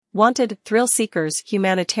Wanted, thrill seekers,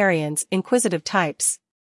 humanitarians, inquisitive types.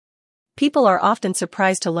 People are often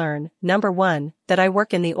surprised to learn, number 1, that I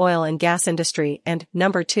work in the oil and gas industry, and,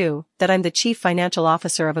 number 2, that I'm the chief financial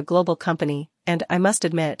officer of a global company, and, I must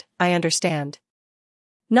admit, I understand.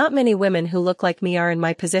 Not many women who look like me are in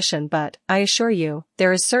my position, but, I assure you,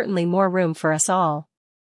 there is certainly more room for us all.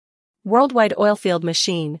 Worldwide Oilfield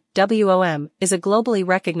Machine, WOM, is a globally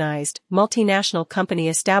recognized, multinational company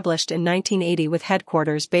established in 1980 with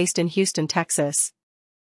headquarters based in Houston, Texas.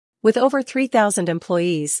 With over 3,000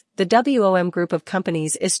 employees, the WOM group of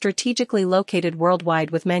companies is strategically located worldwide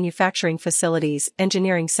with manufacturing facilities,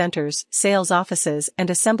 engineering centers, sales offices, and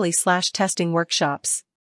assembly/testing workshops.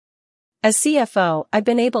 As CFO, I've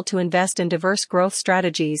been able to invest in diverse growth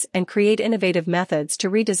strategies and create innovative methods to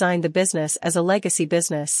redesign the business as a legacy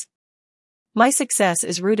business. My success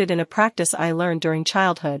is rooted in a practice I learned during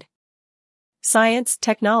childhood. Science,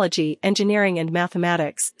 technology, engineering and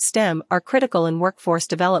mathematics, STEM, are critical in workforce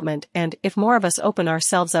development, and, if more of us open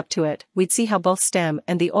ourselves up to it, we'd see how both STEM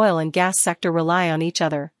and the oil and gas sector rely on each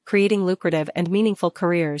other, creating lucrative and meaningful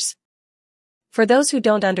careers. For those who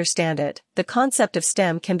don't understand it, the concept of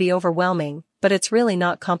STEM can be overwhelming, but it's really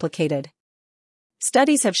not complicated.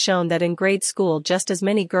 Studies have shown that in grade school just as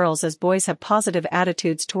many girls as boys have positive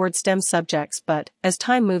attitudes towards STEM subjects, but, as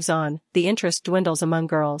time moves on, the interest dwindles among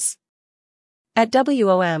girls. At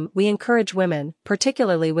WOM, we encourage women,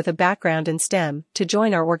 particularly with a background in STEM, to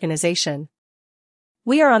join our organization.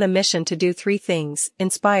 We are on a mission to do 3 things: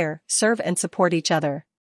 inspire, serve and support each other.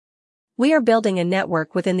 We are building a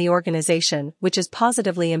network within the organization which is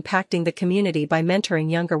positively impacting the community by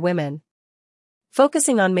mentoring younger women.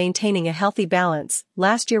 Focusing on maintaining a healthy balance,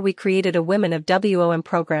 last year we created a Women of WOM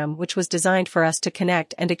program which was designed for us to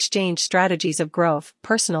connect and exchange strategies of growth,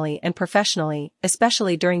 personally and professionally,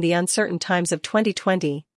 especially during the uncertain times of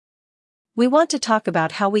 2020. We want to talk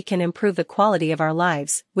about how we can improve the quality of our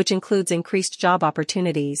lives, which includes increased job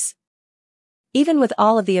opportunities. Even with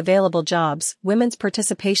all of the available jobs, women's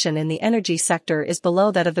participation in the energy sector is below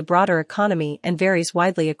that of the broader economy and varies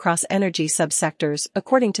widely across energy subsectors,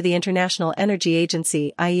 according to the International Energy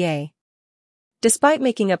Agency, IEA. Despite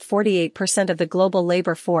making up 48% of the global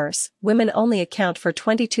labor force, women only account for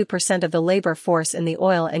 22% of the labor force in the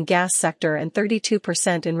oil and gas sector and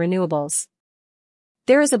 32% in renewables.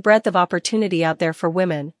 There is a breadth of opportunity out there for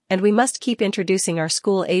women, and we must keep introducing our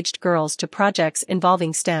school-aged girls to projects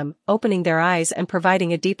involving STEM, opening their eyes and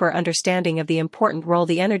providing a deeper understanding of the important role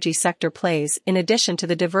the energy sector plays in addition to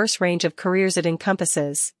the diverse range of careers it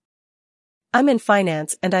encompasses. I'm in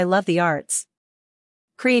finance and I love the arts.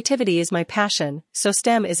 Creativity is my passion, so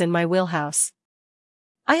STEM is in my wheelhouse.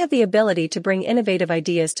 I have the ability to bring innovative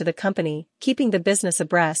ideas to the company, keeping the business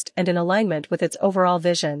abreast and in alignment with its overall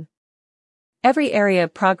vision. Every area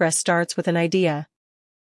of progress starts with an idea.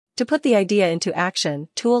 To put the idea into action,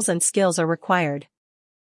 tools and skills are required.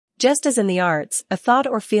 Just as in the arts, a thought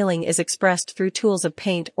or feeling is expressed through tools of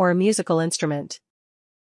paint or a musical instrument.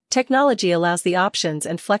 Technology allows the options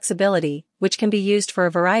and flexibility, which can be used for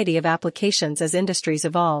a variety of applications as industries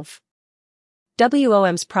evolve.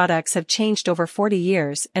 WOM's products have changed over 40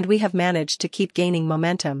 years and we have managed to keep gaining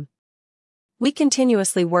momentum. We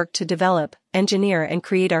continuously work to develop, engineer and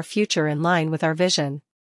create our future in line with our vision.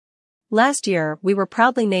 Last year, we were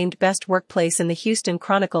proudly named Best Workplace in the Houston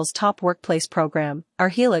Chronicle's Top Workplace program. Our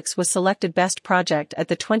Helix was selected Best Project at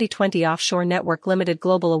the 2020 Offshore Network Limited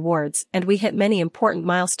Global Awards, and we hit many important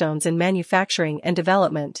milestones in manufacturing and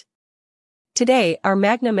development. Today, our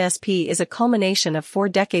Magnum SP is a culmination of 4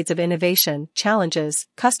 decades of innovation, challenges,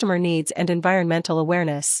 customer needs and environmental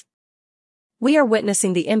awareness. We are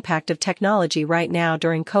witnessing the impact of technology right now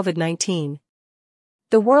during COVID-19.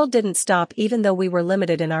 The world didn't stop even though we were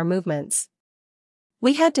limited in our movements.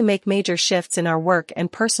 We had to make major shifts in our work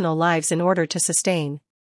and personal lives in order to sustain.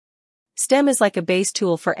 STEM is like a base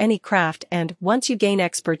tool for any craft and, once you gain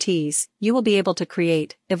expertise, you will be able to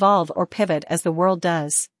create, evolve or pivot as the world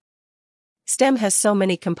does. STEM has so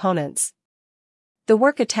many components. The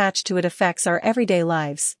work attached to it affects our everyday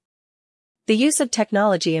lives. The use of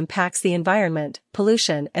technology impacts the environment,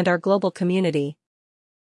 pollution, and our global community.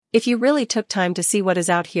 If you really took time to see what is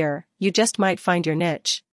out here, you just might find your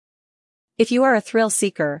niche. If you are a thrill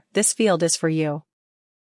seeker, this field is for you.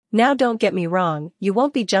 Now don't get me wrong, you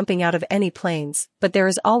won't be jumping out of any planes, but there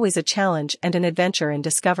is always a challenge and an adventure in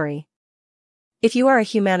discovery. If you are a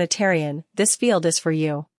humanitarian, this field is for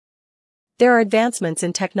you. There are advancements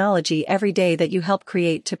in technology every day that you help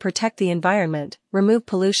create to protect the environment, remove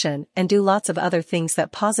pollution, and do lots of other things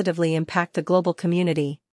that positively impact the global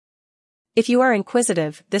community. If you are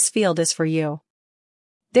inquisitive, this field is for you.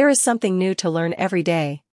 There is something new to learn every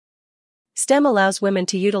day. STEM allows women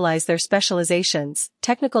to utilize their specializations,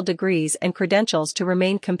 technical degrees and credentials to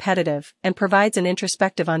remain competitive and provides an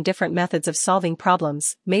introspective on different methods of solving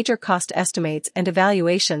problems, major cost estimates and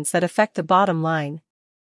evaluations that affect the bottom line.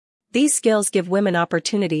 These skills give women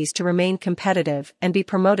opportunities to remain competitive and be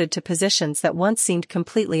promoted to positions that once seemed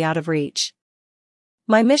completely out of reach.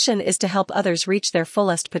 My mission is to help others reach their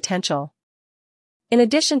fullest potential. In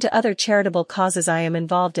addition to other charitable causes I am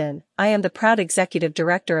involved in, I am the proud executive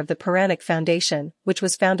director of the Puranik Foundation, which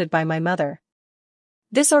was founded by my mother.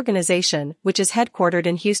 This organization, which is headquartered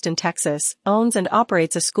in Houston, Texas, owns and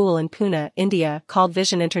operates a school in Pune, India, called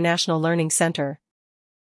Vision International Learning Center.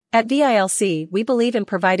 At VILC, we believe in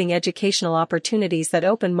providing educational opportunities that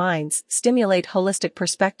open minds, stimulate holistic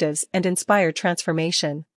perspectives, and inspire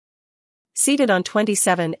transformation. Seated on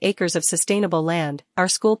 27 acres of sustainable land, our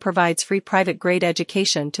school provides free private grade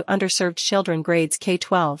education to underserved children grades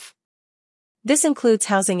K-12. This includes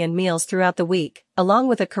housing and meals throughout the week, along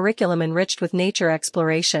with a curriculum enriched with nature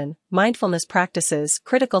exploration, mindfulness practices,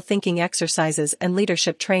 critical thinking exercises, and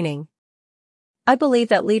leadership training. I believe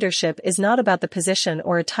that leadership is not about the position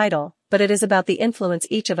or a title, but it is about the influence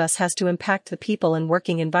each of us has to impact the people and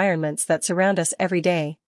working environments that surround us every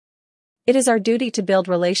day. It is our duty to build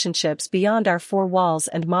relationships beyond our four walls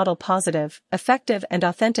and model positive, effective and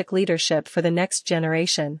authentic leadership for the next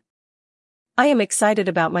generation. I am excited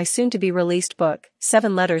about my soon-to-be-released book,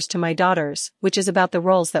 7 Letters to My Daughters, which is about the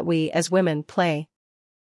roles that we as women play.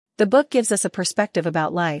 The book gives us a perspective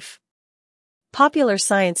about life. Popular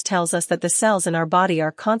science tells us that the cells in our body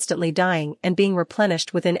are constantly dying and being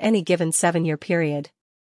replenished within any given 7-year period.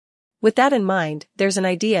 With that in mind, there's an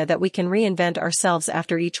idea that we can reinvent ourselves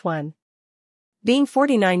after each one. Being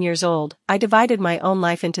 49 years old, I divided my own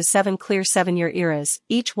life into 7 clear 7-year eras,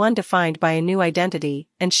 each one defined by a new identity,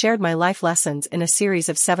 and shared my life lessons in a series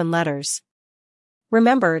of 7 letters.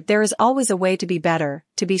 Remember, there is always a way to be better,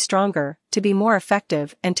 to be stronger, to be more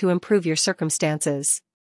effective, and to improve your circumstances.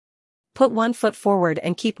 Put one foot forward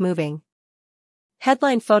and keep moving.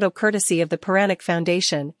 Headline photo courtesy of the Puranik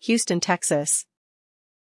Foundation, Houston, Texas.